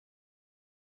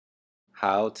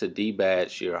How to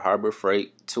debadge your Harbor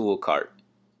Freight tool cart.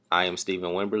 I am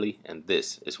Stephen Wimberley, and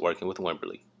this is Working with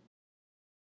Wimberley.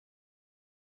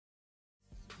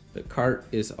 The cart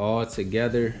is all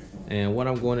together, and what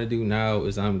I'm going to do now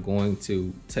is I'm going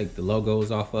to take the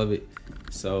logos off of it.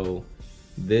 So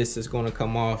this is going to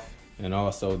come off, and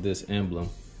also this emblem.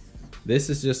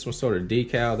 This is just some sort of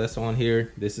decal that's on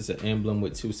here. This is an emblem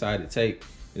with two-sided tape.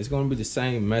 It's going to be the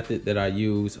same method that I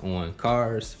use on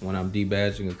cars when I'm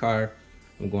debadging a car.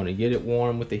 I'm going to get it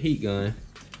warm with the heat gun.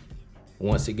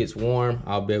 Once it gets warm,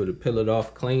 I'll be able to peel it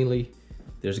off cleanly.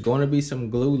 There's going to be some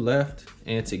glue left,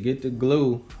 and to get the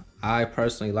glue, I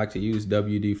personally like to use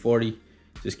WD-40.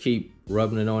 Just keep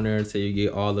rubbing it on there until you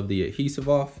get all of the adhesive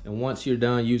off. And once you're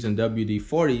done using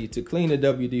WD-40, to clean the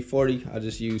WD-40, I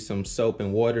just use some soap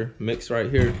and water mix right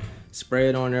here. Spray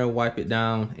it on there, wipe it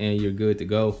down, and you're good to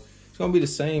go. It's gonna be the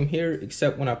same here,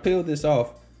 except when I peel this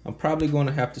off, I'm probably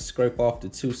gonna have to scrape off the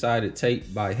two-sided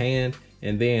tape by hand,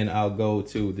 and then I'll go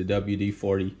to the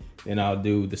WD-40 and I'll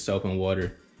do the soap and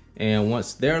water. And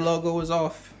once their logo is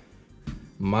off,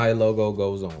 my logo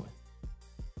goes on.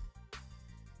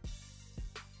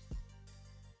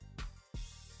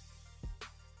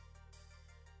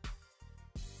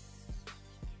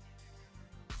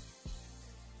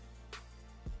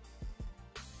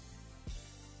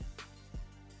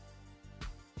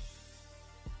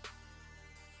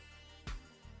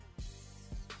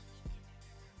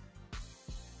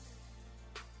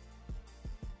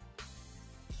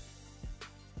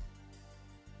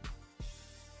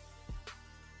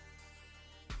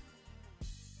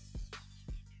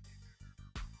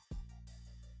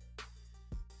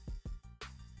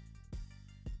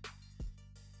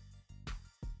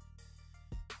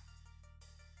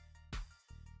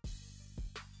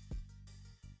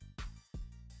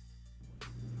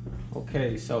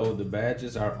 Okay, so the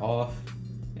badges are off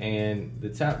and the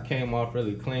top came off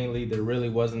really cleanly. There really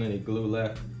wasn't any glue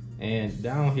left. And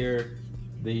down here,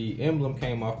 the emblem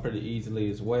came off pretty easily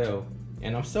as well.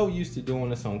 And I'm so used to doing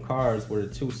this on cars where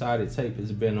the two-sided tape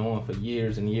has been on for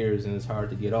years and years and it's hard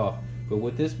to get off. But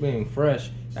with this being fresh,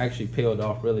 it actually peeled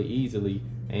off really easily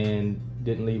and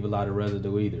didn't leave a lot of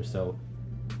residue either. So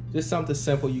just something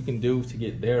simple you can do to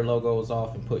get their logos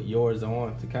off and put yours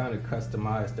on to kind of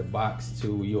customize the box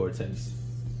to your taste.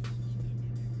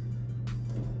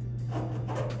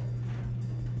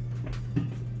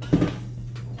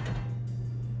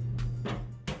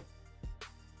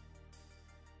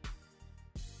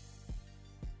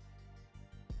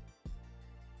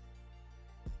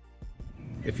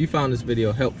 If you found this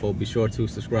video helpful, be sure to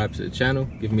subscribe to the channel,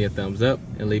 give me a thumbs up,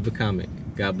 and leave a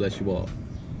comment. God bless you all.